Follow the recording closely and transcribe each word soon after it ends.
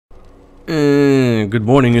Good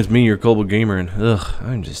morning, it's me, your Kobold gamer, and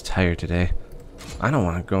I'm just tired today. I don't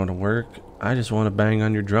want to go to work. I just want to bang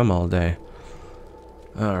on your drum all day.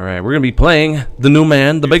 Alright, we're gonna be playing the new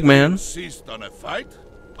man, the big man. Insist on a fight,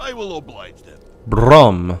 I will oblige them.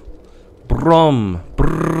 Braum. Braum.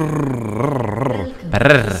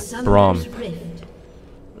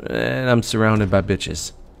 And I'm surrounded by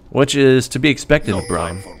bitches. Which is to be expected of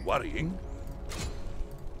Braum. For worrying.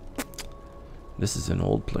 This is an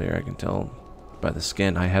old player, I can tell by the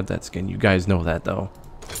skin. I have that skin. You guys know that, though.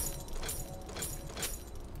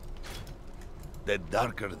 The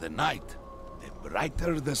darker the night, the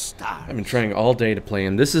brighter the stars. I've been trying all day to play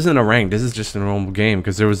him. This isn't a rank. This is just a normal game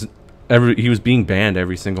because he was being banned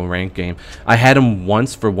every single rank game. I had him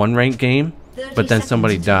once for one rank game, but then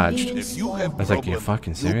somebody dodged. If you have I was like, "You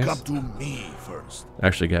fucking serious?" Look up to me first.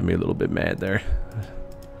 Actually got me a little bit mad there.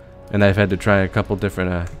 And I've had to try a couple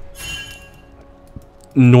different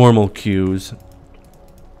normal queues.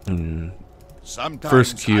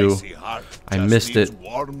 First queue, I missed it,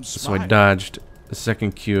 so I dodged. The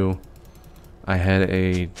second queue, I had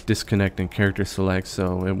a disconnect and character select,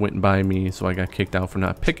 so it went by me, so I got kicked out for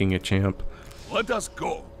not picking a champ. Let us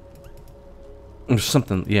go. Or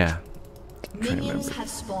something, yeah. Minions have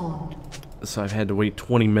spawned. So I've had to wait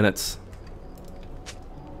 20 minutes.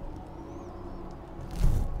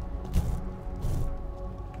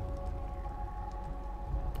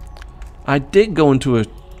 I did go into a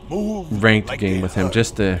ranked game with him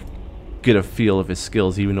just to get a feel of his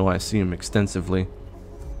skills, even though I see him extensively.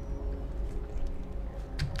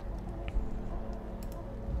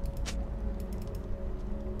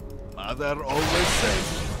 Mother always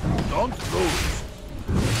says, don't lose.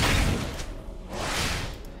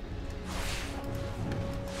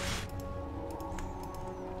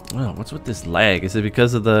 Oh, what's with this lag? Is it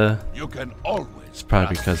because of the... You can always. It's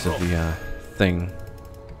probably because of the thing.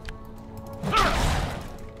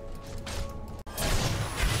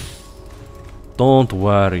 Don't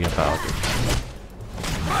worry about it.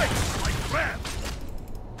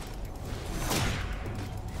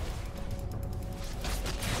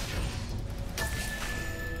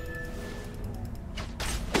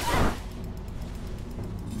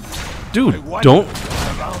 Dude, don't...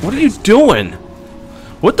 What are you doing?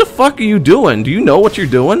 What the fuck are you doing? Do you know what you're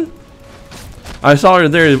doing? I saw her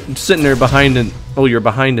there sitting there behind an... Oh, you're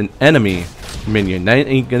behind an enemy minion. That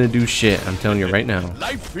ain't gonna do shit. I'm telling you right now.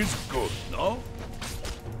 Life is good, no?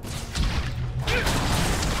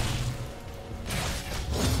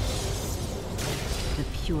 The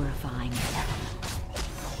purifying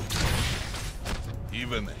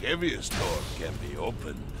Even the heaviest door can be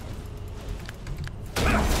opened.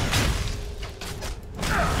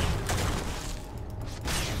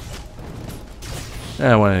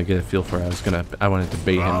 I wanted to get a feel for it. I wanted to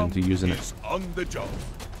bait him into using it. On the job.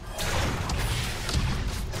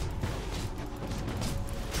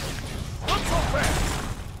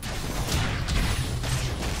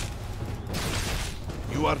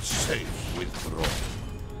 You are safe with Braum.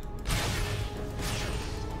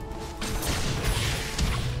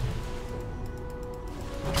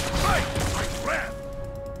 Fight, my friend!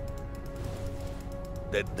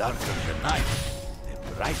 The darker the night, the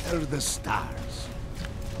brighter the stars.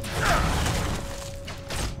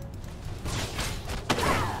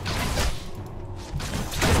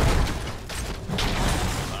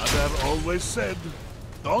 Mother always said,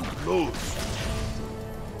 don't lose.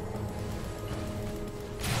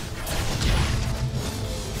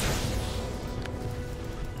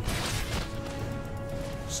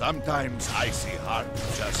 Sometimes icy heart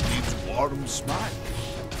just needs warm smile.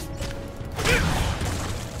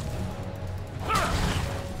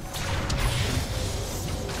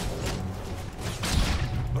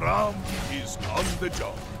 Braum is on the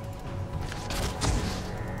job.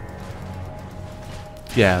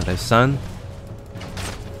 Yeah, the son.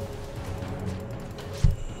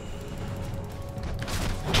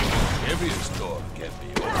 Heaviest door can be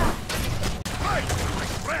opened. Fight, my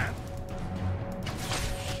friend!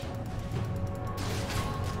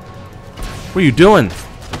 What are you doing?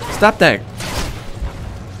 Stop that.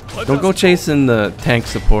 Don't go chasing the tank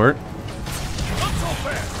support.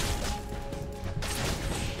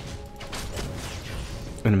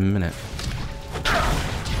 In a minute.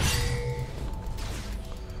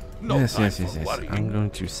 Yes. I'm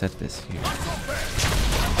going to set this here. If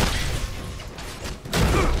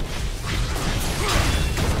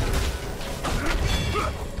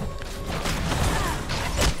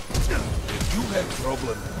you have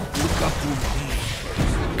problem, look up to me.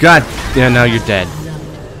 God, yeah, now you're dead.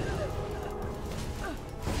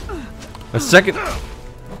 A second.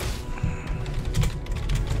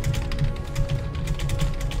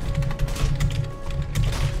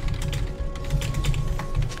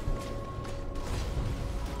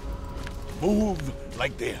 Move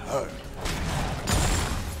like they hurt.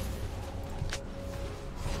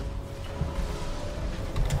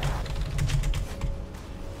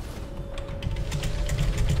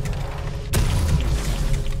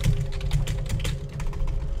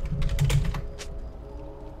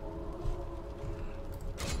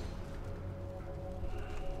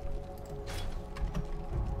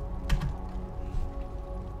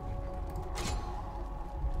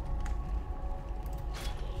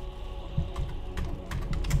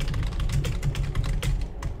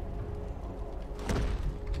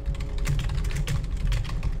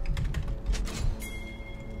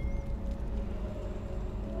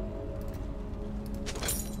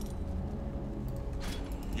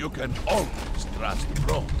 You can always trust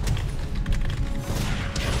Braum.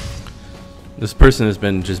 This person has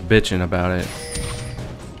been just bitching about it.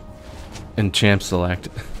 And champ select.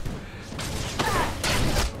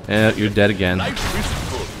 Yeah, you're dead again. Life is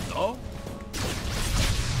good, no?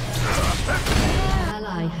 An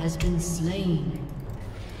ally has been slain.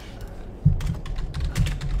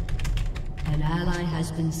 An ally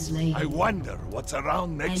has been slain. I wonder what's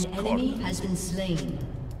around next An corner. enemy has been slain.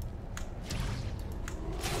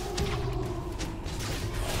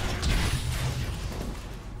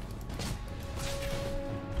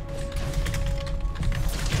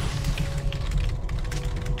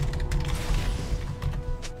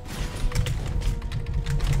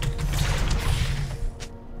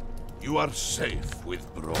 You are safe with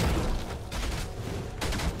Braum.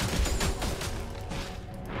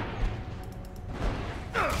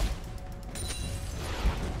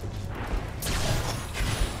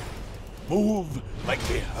 Move like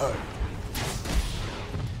they hurt.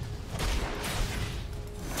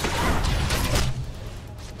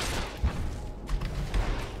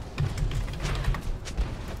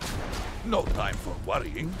 No time for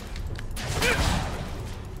worrying.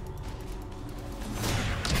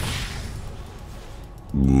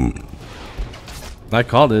 I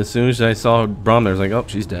called it as soon as I saw Braum. I was like, oh,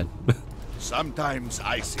 she's dead. Sometimes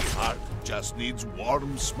icy heart just needs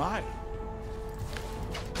warm smile.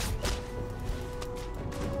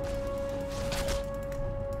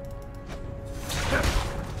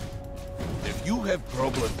 If you have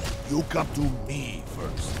problems, you come to me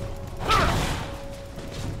first.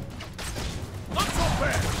 Not so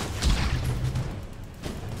bad.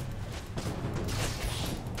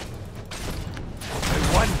 I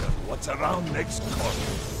wonder what's around next corner.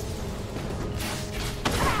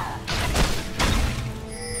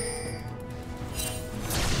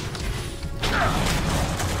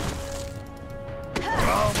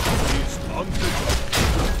 Braum is on the job.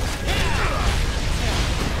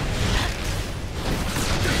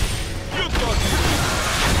 You got it.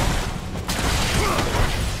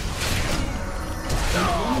 An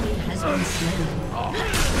enemy has been slain.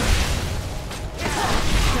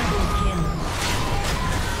 Double kill.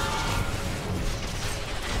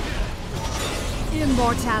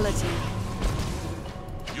 Immortality.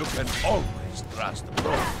 You can always trust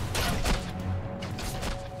Braum.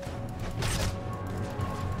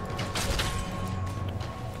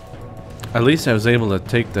 At least I was able to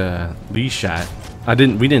take the Lee shot. We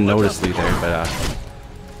didn't notice Lee there, but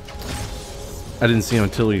I didn't see him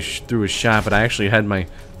until he threw his shot. But I actually had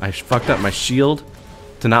I fucked up my shield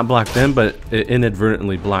to not block them, but it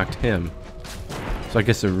inadvertently blocked him. So I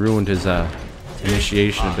guess it ruined his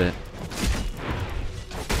initiation a bit.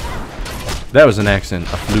 That was an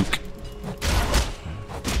accident, a fluke.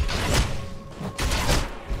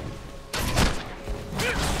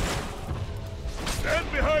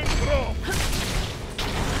 Stand behind Braum.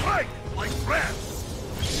 Fight like friends.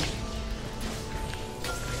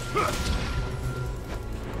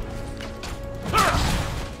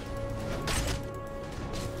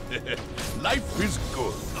 Life is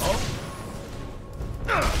good, no?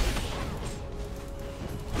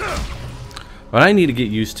 What I need to get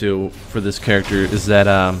used to for this character is that,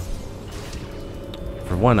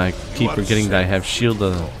 for one, I keep forgetting that I have shield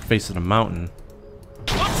to the face of the mountain.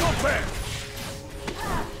 Not so bad.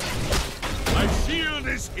 My shield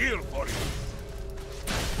is here for you.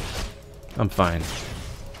 I'm fine.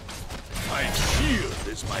 My shield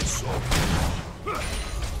is my sword.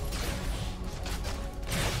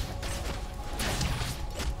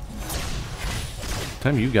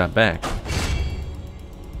 Time you got back.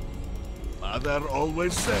 Mother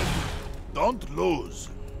always said, don't lose.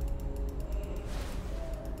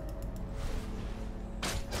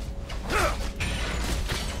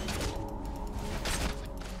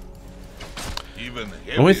 Even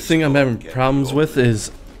The only thing I'm having problems with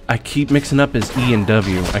is I keep mixing up his E and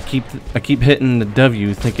W. I keep hitting the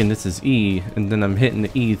W thinking this is E, and then I'm hitting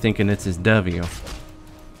the E thinking it's his W.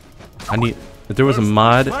 I need. If there was a First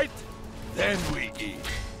mod. we fight, then we eat.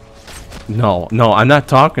 No, I'm not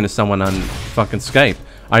talking to someone on fucking Skype.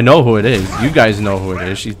 I know who it is. You guys know who it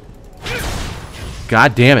is. She.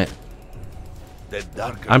 God damn it. The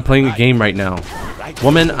darker I'm playing the a game right now.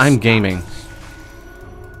 Woman, I'm gaming.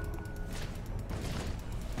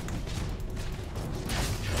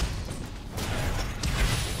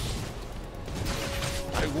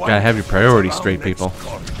 Gotta have your priorities straight, people.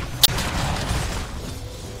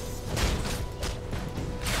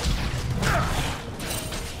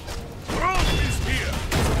 Braum is here.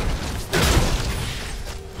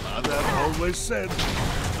 Mother always said,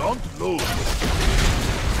 don't lose.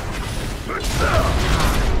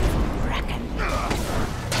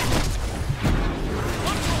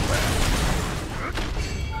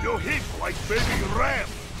 You hit like baby ram.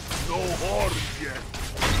 No horns yet.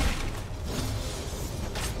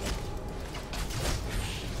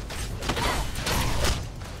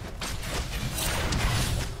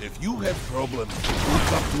 If you have problems,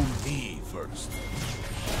 look up to me first.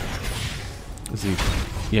 Is he?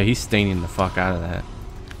 Yeah, he's staining the fuck out of that.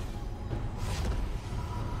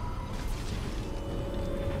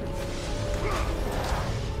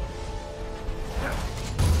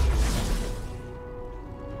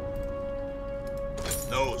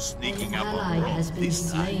 No sneaking An up ally on has Braum been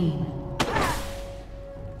this time. slain.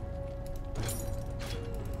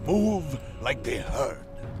 Move like they heard.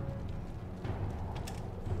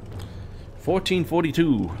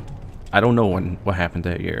 1442. I don't know what happened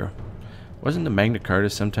that year. Wasn't the Magna Carta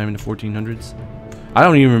sometime in the 1400s? I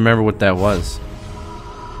don't even remember what that was.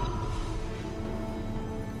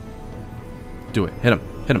 Do it. Hit him.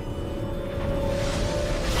 Hit him.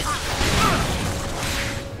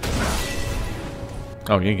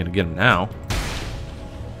 Oh, you ain't gonna get him now.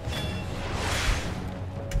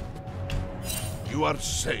 You are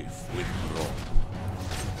safe with Braum.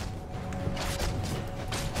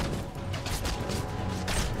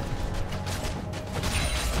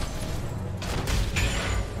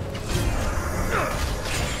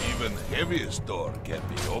 Even heaviest door can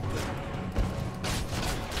be opened.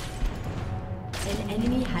 An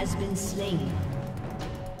enemy has been slain.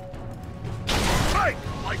 Fight,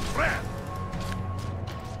 my friend!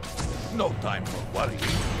 No time for worrying.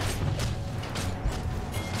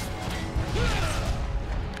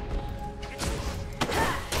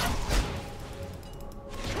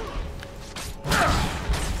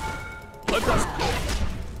 Let us go.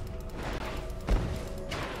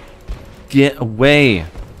 Get away.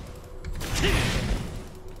 See?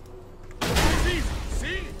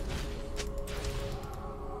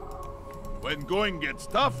 When going gets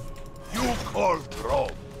tough, you call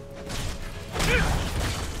Braum.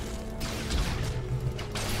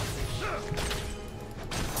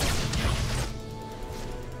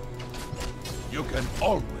 You can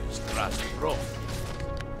always trust Braum.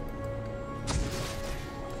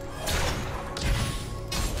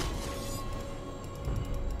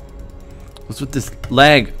 What's with this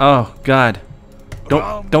lag? Oh God!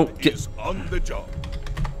 Don't Braum get. is on the job.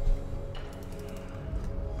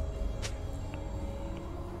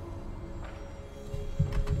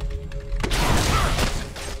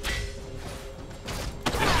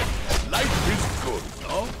 Life is good,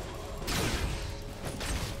 no?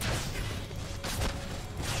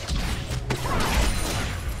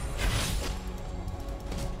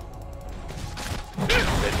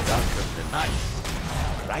 The darker the night,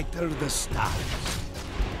 brighter the stars.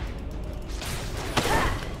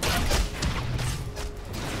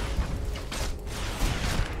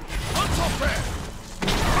 Not so fast!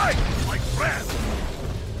 Right, my friend!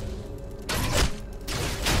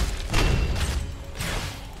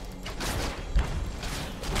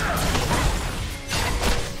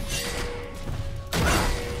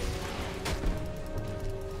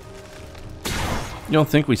 You don't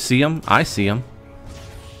think we see him? I see him.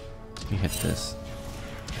 Let me hit this.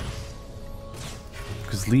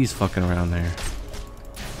 Because Lee's fucking around there.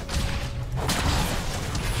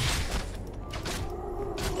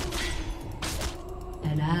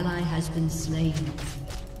 An ally has been slain.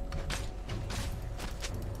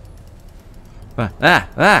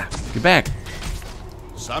 Get back.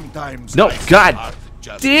 Sometimes No, life's God hard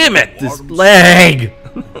just damn it, this warms lag.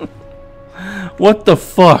 What the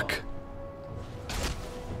fuck?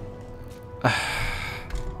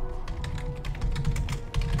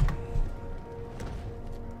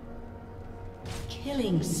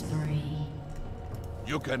 Killing spree.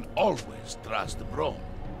 You can always trust Braum.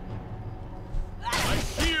 My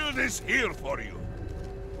shield is here for you.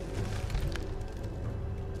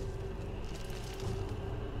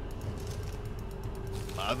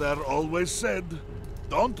 Mother always said,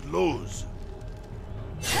 don't lose.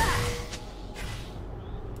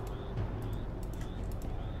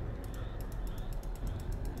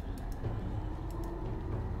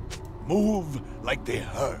 Move like the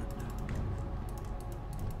herd.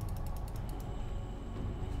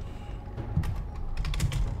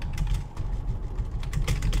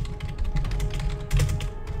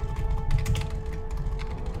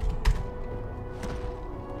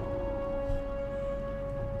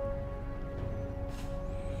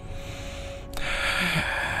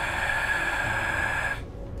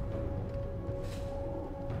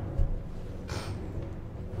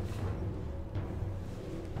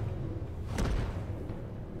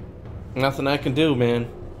 Nothing I can do, man.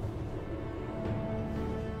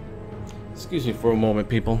 Excuse me for a moment,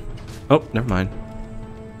 people. Oh, never mind.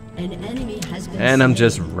 An enemy has been And I'm slain.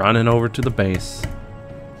 just running over to the base.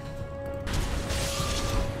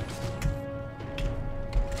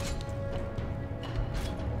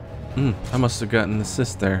 I must have gotten an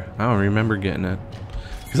assist there. I don't remember getting it.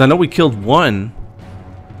 Because I know we killed one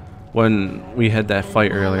when we had that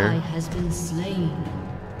fight An ally earlier. has been slain.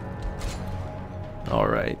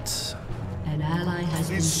 Alright. An ally has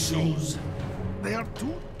been These slain. shoes, they are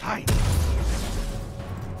too tight.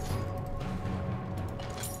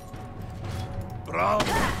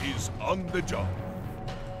 Braum is on the job.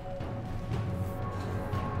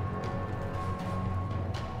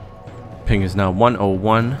 Ping is now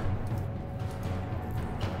 101.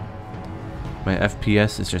 My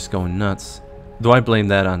FPS is just going nuts. Though I blame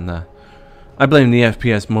that on the... I blame the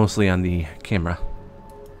FPS mostly on the camera.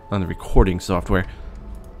 On the recording software.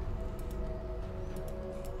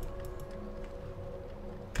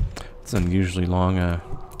 It's an unusually long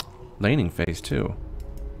laning phase too.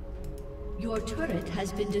 Your turret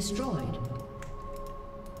has been destroyed.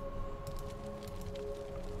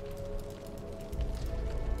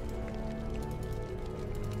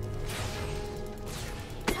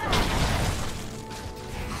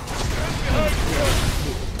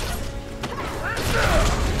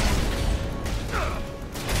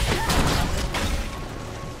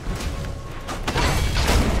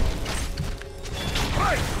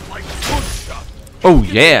 Oh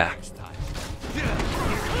yeah!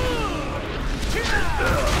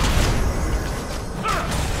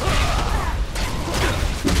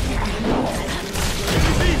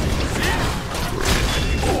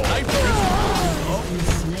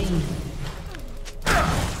 Slain.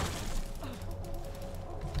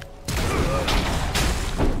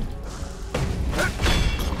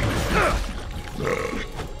 Your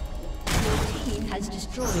team has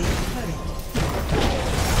destroyed a turret.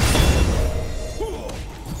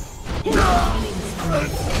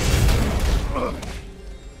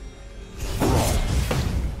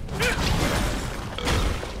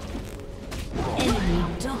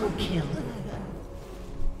 Enemy double kill.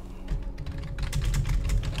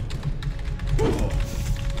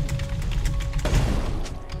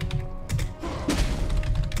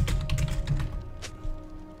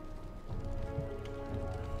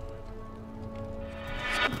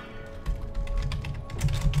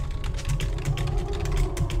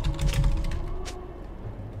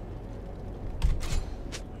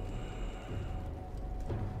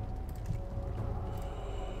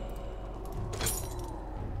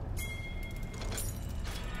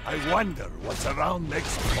 I wonder what's around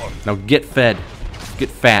next corner. Now get fed. Get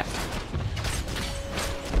fat.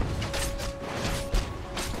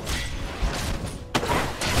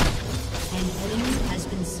 An enemy has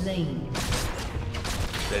been slain.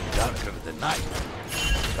 The darker the night,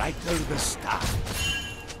 brighter the star.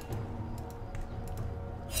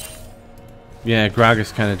 Yeah,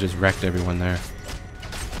 Gragas kind of just wrecked everyone there.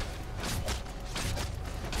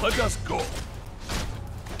 Let us go.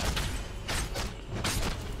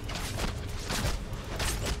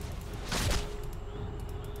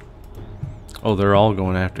 Oh, they're all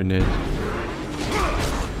going after Nid.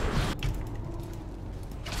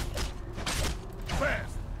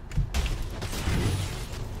 Fast.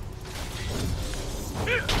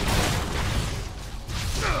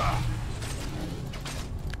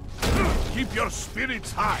 Keep your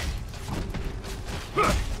spirits high.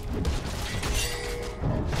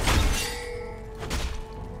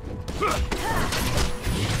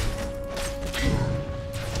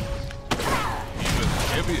 Even the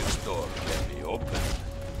heaviest door can be opened.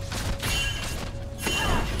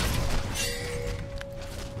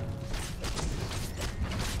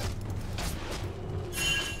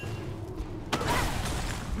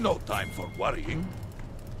 No time for worrying.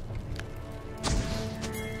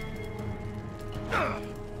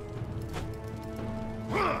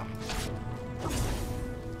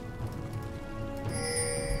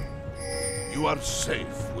 You are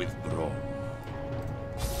safe with Braum.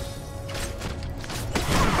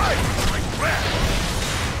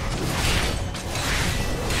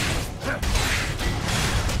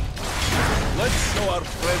 Let's show our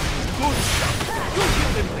friends good stuff. You'll get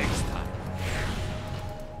them next time.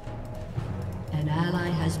 An ally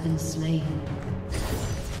has been slain.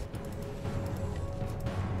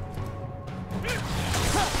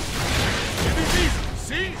 It is easy,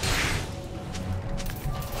 see?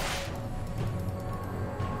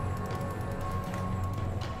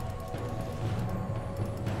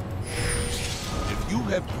 If you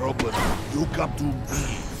have problems, you come to me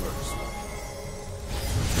first.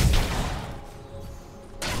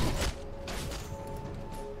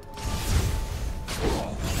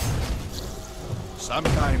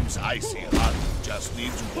 Sometimes icy heart just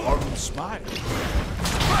needs a warm smile.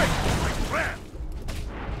 Right, my friend!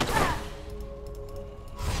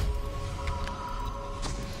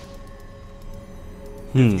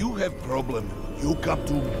 If you have problem, you come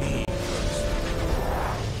to me first.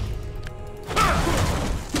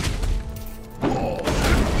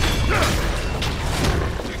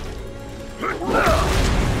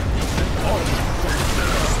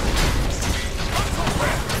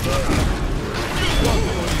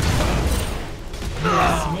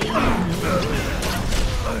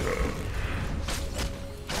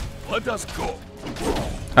 Let us go.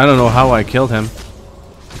 I don't know how I killed him.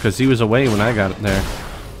 Because he was away when I got there.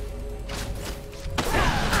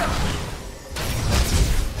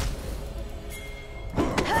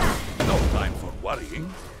 No time for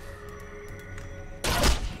worrying.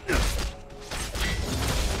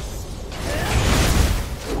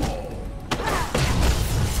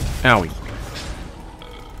 Owie.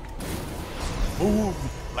 Move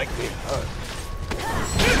like they hurt.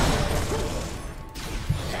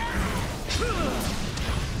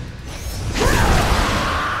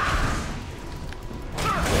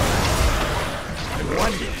 I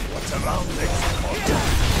wonder what's around next corner.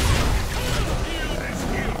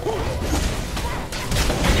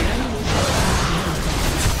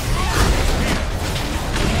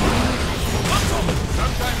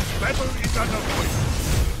 Sometimes battle is unavoidable.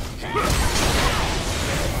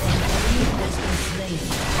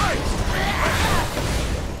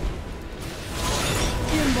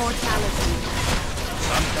 Immortality.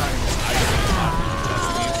 Sometimes I just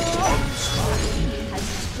need one smile. Has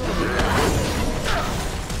destroyed.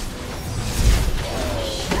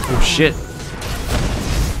 Oh shit.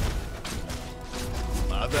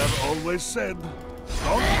 Mother always said,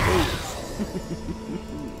 don't lose.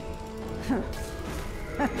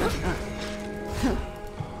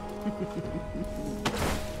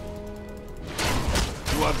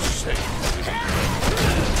 You are safe.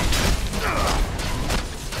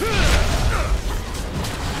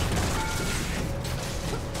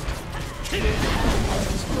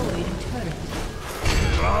 Destroyed a turret.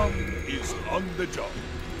 Braum is on the job.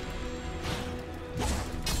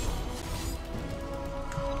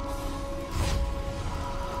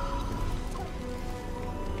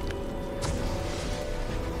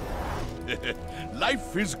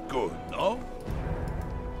 Life is good, no?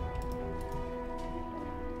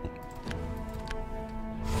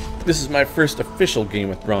 This is my first official game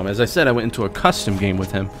with Braum. As I said, I went into a custom game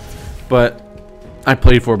with him, but I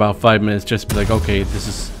played for about 5 minutes just to be like, okay, this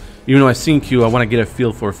is... Even though I've seen Q, I want to get a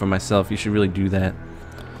feel for it for myself. You should really do that.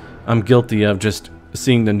 I'm guilty of just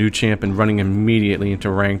seeing the new champ and running immediately into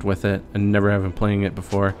ranked with it and never having playing it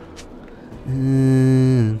before.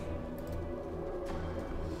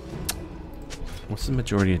 What's the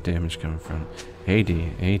majority of damage coming from? AD,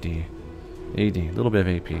 AD, AD. A little bit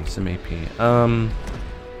of AP, some AP.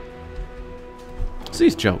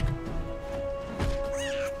 Seize joke.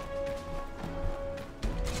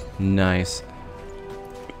 Nice.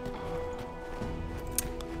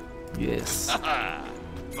 Yes.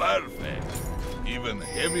 Perfect. Even the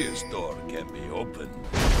heaviest door can be opened.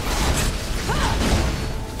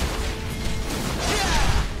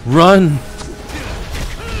 Run!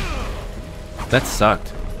 That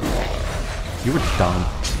sucked. You were dumb.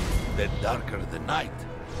 The darker the night.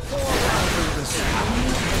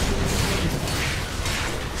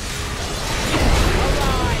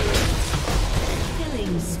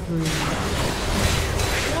 Killing spree.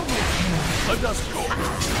 Let us go.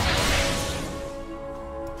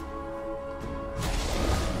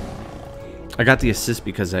 I got the assist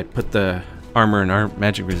because I put the armor and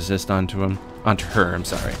magic resist onto her, I'm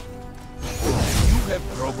sorry. If you have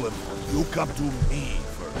problem, you come to me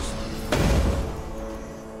first.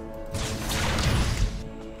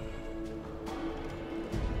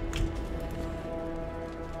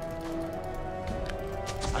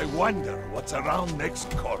 I wonder what's around next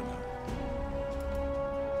corner.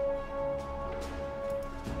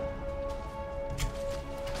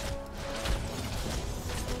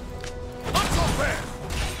 Not so fast.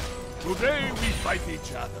 Today we fight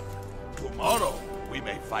each other. Tomorrow, we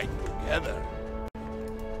may fight together.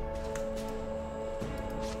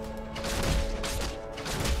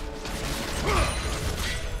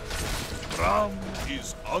 Braum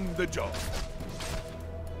is on the job.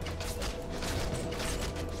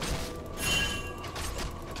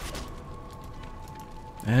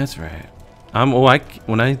 That's right.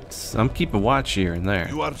 I'm keeping watch here and there.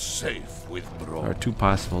 You are safe with Braum. There are 2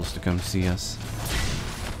 possibles to come see us.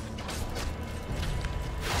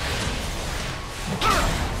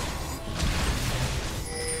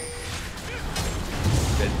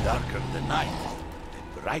 The darker the night,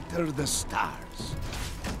 the brighter the stars.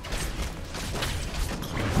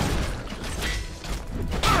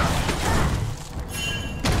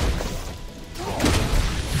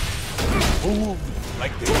 Move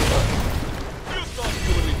like they were. You thought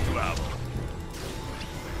you were in trouble.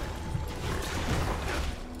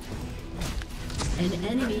 An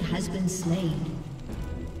enemy has been slain.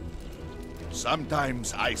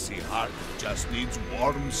 Sometimes Icy Heart just needs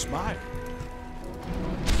warm smile.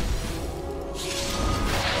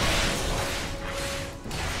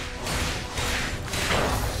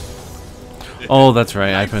 Oh, that's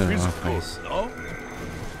right. I put it in the Life wrong is place. good, no?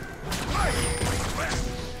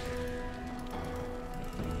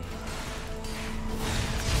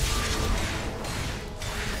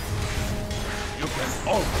 You can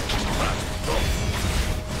always trust Braum.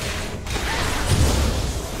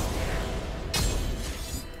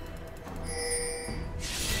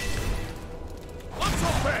 Not so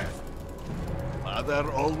fast. Mother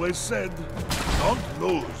always said, don't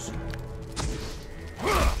lose.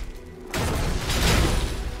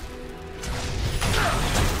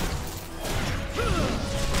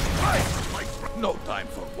 No time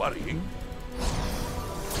for worrying.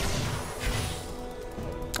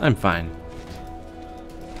 I'm fine.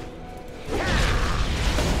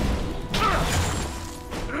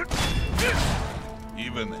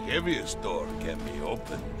 Even the heaviest door can be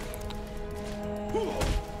opened.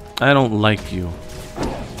 I don't like you.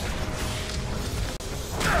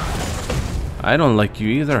 I don't like you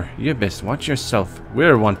either. You best watch yourself.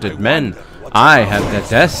 We're wanted men. I have the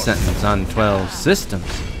death sentence on 12 systems.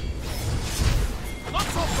 Not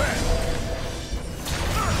so fast.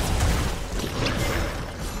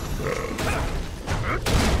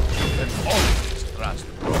 You can always trust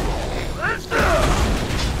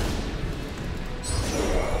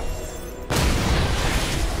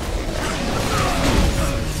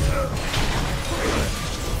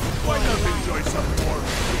Why not enjoy some more?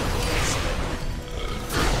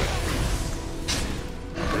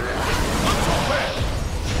 Not so fast.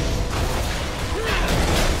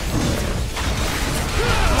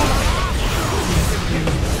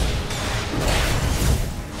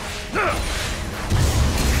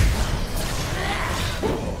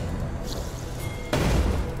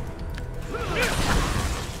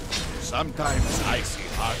 Sometimes Icy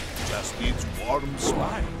Heart just needs warm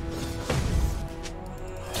smile.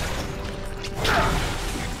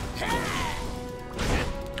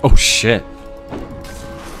 Oh shit.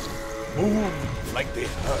 Move like they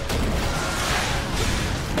hurt.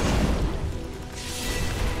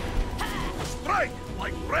 Strike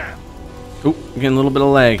like Braum. Ooh, getting a little bit of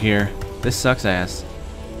lag here. This sucks ass.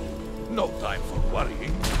 No time for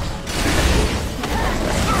worrying.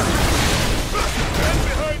 Stand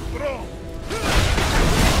behind Braum.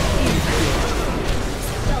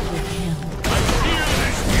 I feel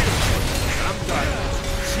this shield. Sometimes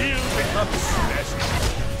shield becomes special.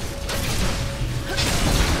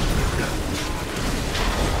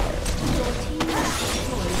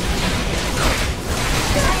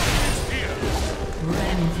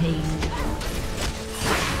 Rampage.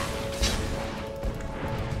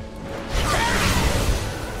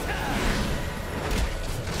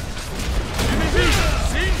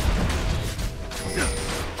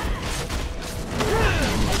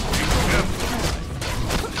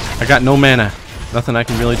 I got no mana. Nothing I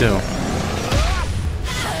can really do.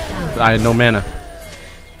 I had no mana.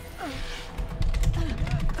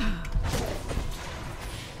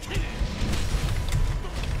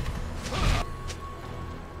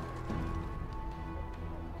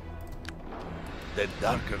 The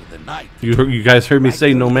darker the night. You guys heard me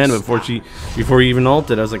say no mana before he even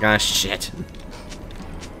ulted. I was like, ah, shit.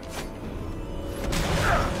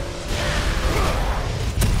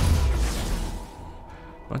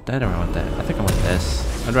 Want that or I want that? I think I want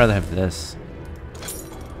this. I'd rather have this.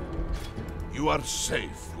 You are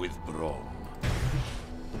safe with Braum.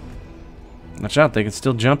 Watch out, they can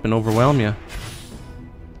still jump and overwhelm you.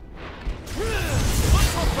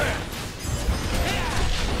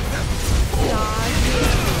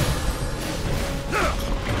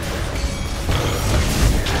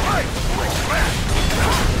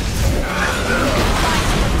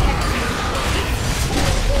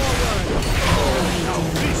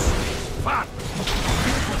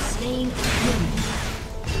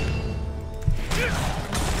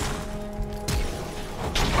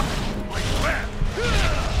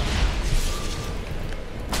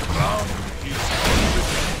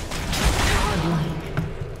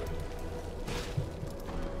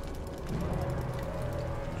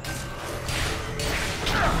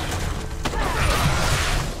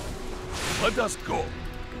 Let us go.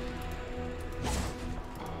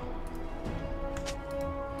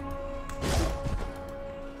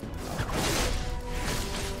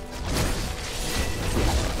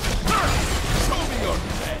 Show me your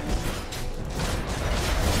plan.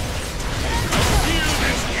 Heal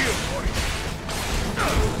this here for you.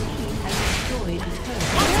 Has destroyed a turret.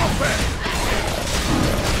 What's your plan?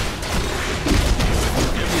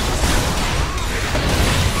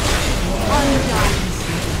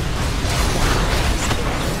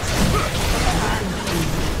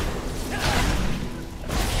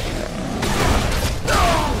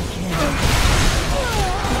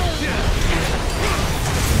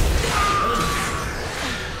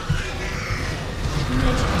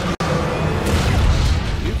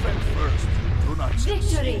 Defend first. Do not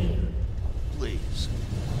Victory! please.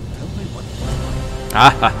 Tell me what.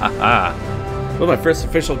 Ah ha ha ha. Well, my first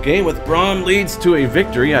official game with Braum leads to a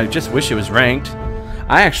victory. I just wish it was ranked.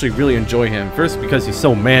 I actually really enjoy him. First, because he's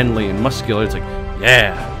so manly and muscular. It's like,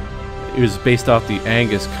 yeah. It was based off the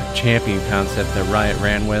Angus champion concept that Riot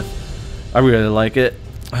ran with. I really like it.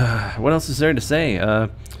 What else is there to say?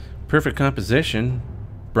 Perfect composition.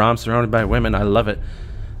 Braum surrounded by women. I love it.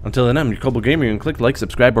 Until then, I'm your Kobold Gamer. You can click like,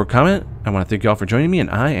 subscribe, or comment. I want to thank you all for joining me, and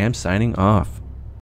I am signing off.